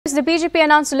The BJP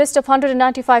announced a list of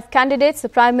 195 candidates. The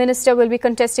Prime Minister will be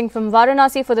contesting from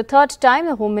Varanasi for the third time.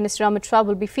 The Home Minister Amit Shah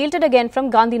will be fielded again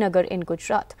from Gandhinagar in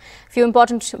Gujarat. Few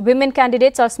important women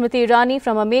candidates are Smriti Irani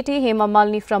from Amethi, Hema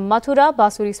Malini from Mathura,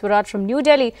 Basuri Swaraj from New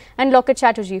Delhi and Lok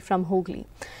Sabha from Hooghly.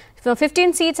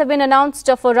 15 seats have been announced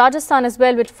for Rajasthan as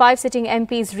well, with 5 sitting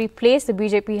MPs replaced. The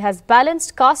BJP has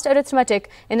balanced caste arithmetic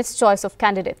in its choice of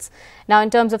candidates. Now, in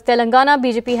terms of Telangana,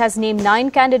 BJP has named 9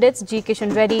 candidates. G.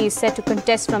 Kishan Reddy is set to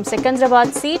contest from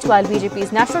Secunderabad seat, while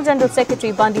BJP's National General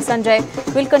Secretary Bandi Sanjay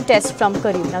will contest from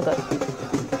Karimnagar.